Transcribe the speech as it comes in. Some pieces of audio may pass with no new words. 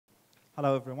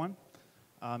Hello, everyone.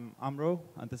 I'm Amro,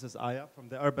 and this is Aya from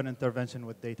the Urban Intervention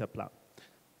with Data Plan.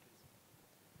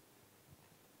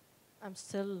 I'm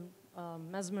still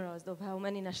mesmerized of how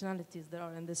many nationalities there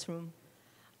are in this room.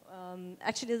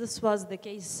 Actually, this was the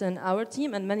case in our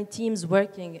team and many teams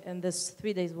working in this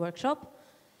 3 days workshop.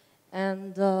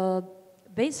 And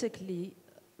basically,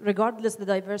 regardless the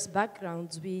diverse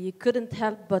backgrounds, we couldn't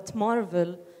help but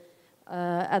marvel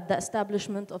at the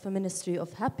establishment of a Ministry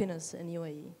of Happiness in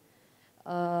UAE,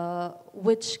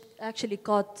 which actually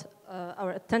caught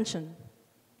our attention.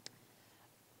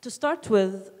 To start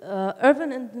with,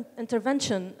 urban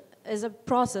intervention is a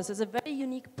very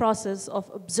unique process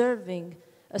of observing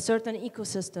a certain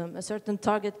ecosystem, a certain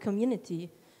target community,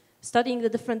 studying the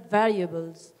different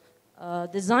variables,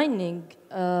 designing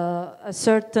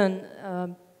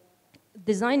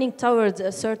towards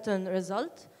a certain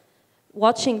result,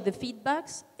 watching the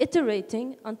feedbacks,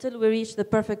 iterating until we reach the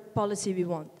perfect policy we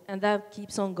want, and that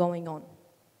keeps on going on.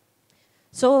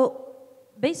 So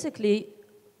basically,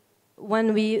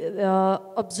 when we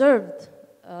observed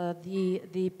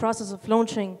the process of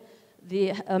launching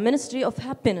the Ministry of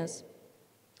Happiness,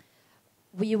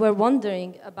 we were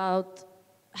wondering about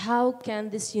how can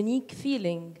this unique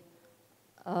feeling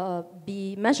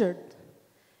be measured.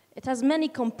 It has many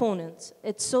components.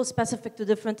 It's so specific to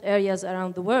different areas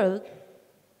around the world,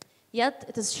 yet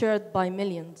it is shared by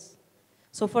millions.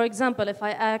 So for example, if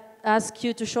I ask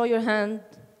you to show your hand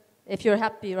if you're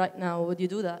happy right now, would you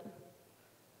do that?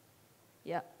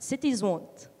 Yeah, cities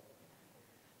won't.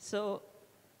 So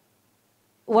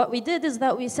what we did is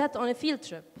that we sat on a field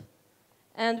trip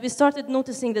and we started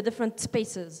noticing the different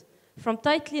spaces, from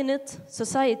tightly knit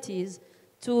societies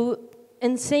to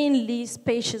insanely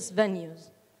spacious venues.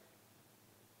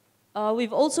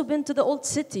 We've also been to the old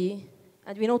city,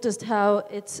 and we noticed how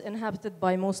it's inhabited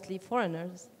by mostly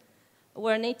foreigners,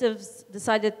 where natives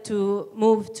decided to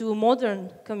move to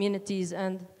modern communities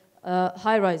and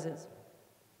high-rises.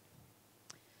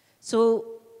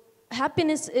 So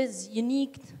happiness is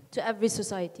unique to every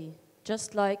society,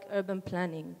 just like urban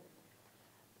planning.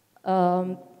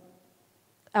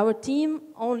 Our team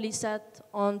only set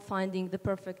on finding the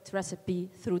perfect recipe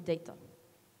through data.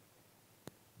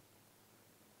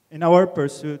 In our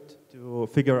pursuit to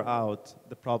figure out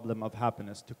the problem of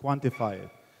happiness, to quantify it,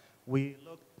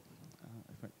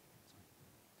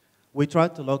 we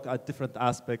tried to look at different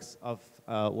aspects of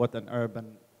what an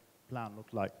urban plan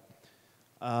looked like.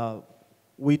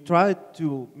 We tried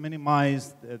to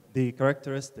minimize the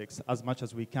characteristics as much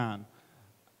as we can,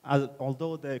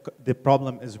 although the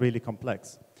problem is really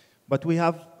complex. But we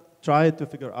have tried to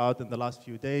figure out in the last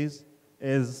few days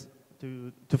is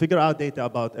to figure out data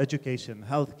about education,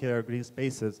 healthcare, green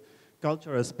spaces,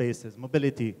 cultural spaces,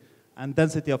 mobility, and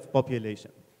density of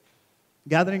population.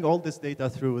 Gathering all this data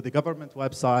through the government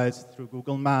websites, through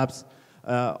Google Maps,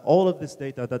 all of this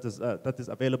data that is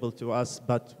available to us,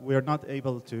 but we're not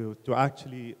able to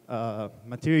actually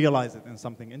materialize it in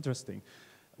something interesting.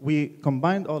 We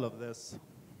combined all of this,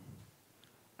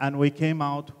 and we came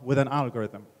out with an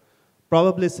algorithm,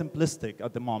 probably simplistic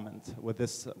at the moment with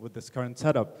this current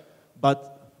setup,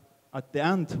 but at the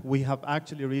end, we have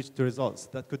actually reached the results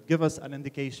that could give us an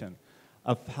indication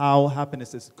of how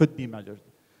happiness could be measured.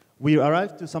 We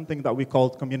arrived to something that we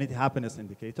called community happiness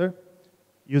indicator,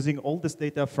 using all this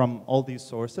data from all these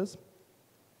sources,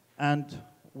 and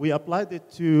we applied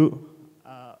it to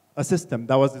a system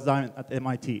that was designed at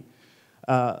MIT,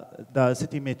 the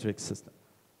City Matrix system.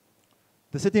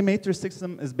 The City Matrix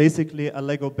system is basically a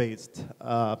Lego-based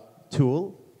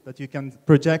tool that you can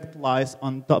project lights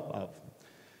on top of.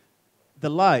 The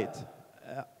light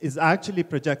is actually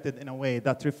projected in a way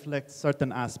that reflects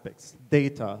certain aspects,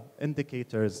 data,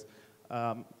 indicators,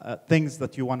 things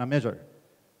that you want to measure.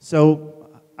 So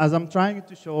as I'm trying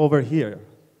to show over here,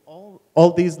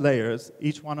 all these layers,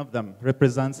 each one of them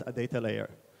represents a data layer.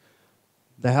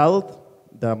 The health,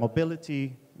 the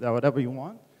mobility, the whatever you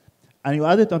want, and you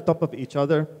add it on top of each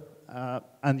other,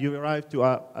 and you arrive to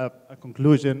a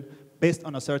conclusion based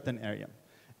on a certain area.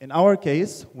 In our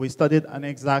case, we studied an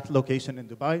exact location in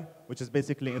Dubai, which is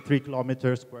basically a 3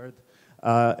 kilometers squared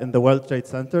in the World Trade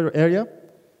Center area.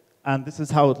 And this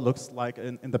is how it looks like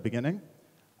in the beginning.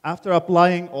 After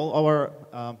applying all our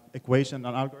equation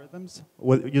and algorithms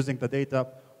using the data,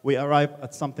 we arrive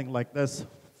at something like this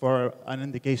for an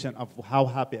indication of how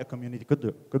happy a community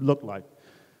could look like.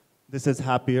 This is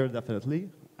happier, definitely,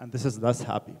 and this is less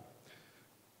happy.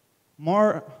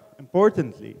 More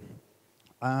importantly,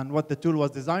 and what the tool was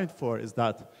designed for is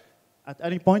that at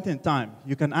any point in time,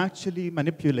 you can actually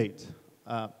manipulate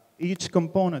each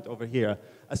component over here,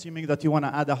 assuming that you want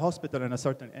to add a hospital in a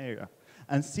certain area.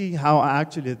 and see how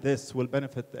actually this will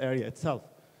benefit the area itself.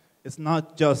 It's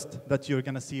not just that you're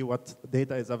going to see what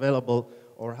data is available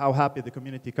or how happy the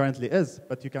community currently is,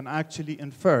 but you can actually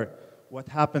infer what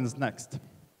happens next.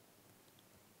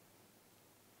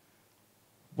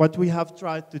 What we have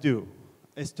tried to do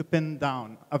is to pin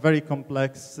down a very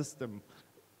complex system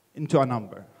into a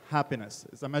number. Happiness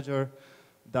is a measure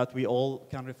that we all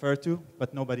can refer to,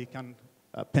 but nobody can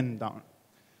pin down.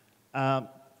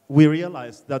 We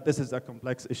realized that this is a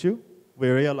complex issue. We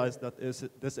realized that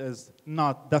this is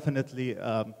not definitely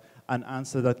an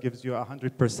answer that gives you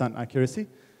 100% accuracy,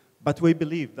 but we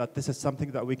believe that this is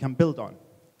something that we can build on.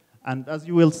 And as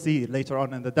you will see later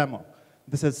on in the demo,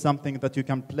 this is something that you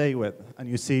can play with, and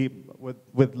you see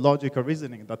with logical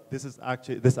reasoning that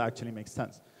this actually makes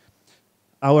sense.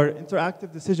 Our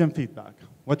interactive decision feedback,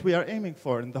 what we are aiming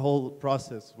for in the whole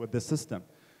process with this system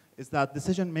is that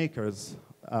decision makers,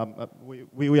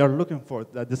 we are looking for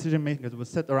that decision makers will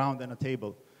sit around in a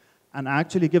table and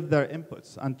actually give their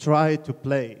inputs and try to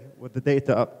play with the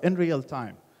data in real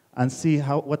time and see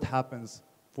what happens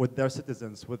with their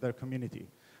citizens, with their community.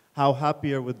 How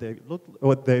happier would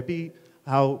they be?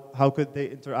 How could they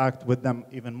interact with them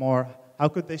even more? How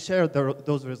could they share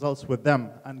those results with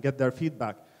them and get their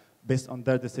feedback based on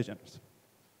their decisions?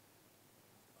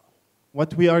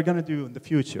 What we are going to do in the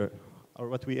future, or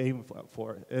what we aim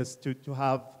for, is to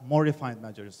have more refined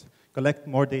measures, collect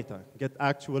more data, get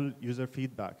actual user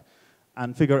feedback,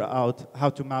 and figure out how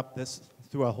to map this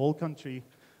through a whole country,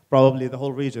 probably the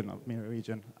whole region of MENA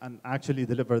region, and actually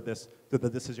deliver this to the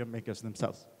decision makers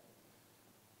themselves.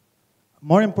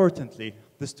 More importantly,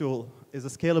 this tool is a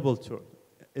scalable tool.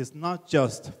 It's not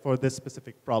just for this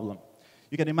specific problem.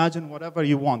 You can imagine whatever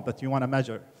you want that you want to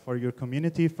measure for your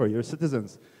community, for your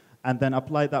citizens, and then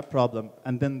apply that problem,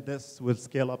 and then this will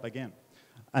scale up again.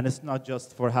 And it's not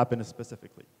just for happiness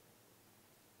specifically.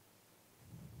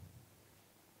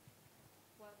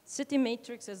 Well, City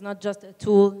Matrix is not just a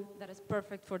tool that is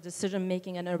perfect for decision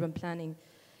making and urban planning.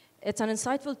 It's an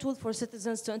insightful tool for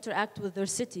citizens to interact with their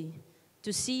city,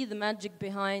 to see the magic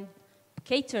behind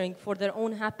catering for their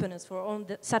own happiness, for own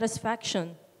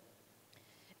satisfaction.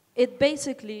 It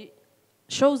basically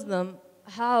shows them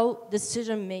how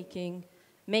decision-making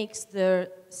makes their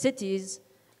cities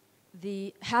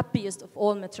the happiest of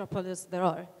all metropolis there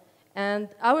are. And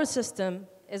our system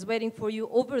is waiting for you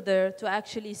over there to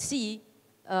actually see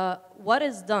what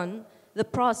is done, the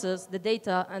process, the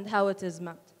data, and how it is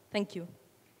mapped. Thank you.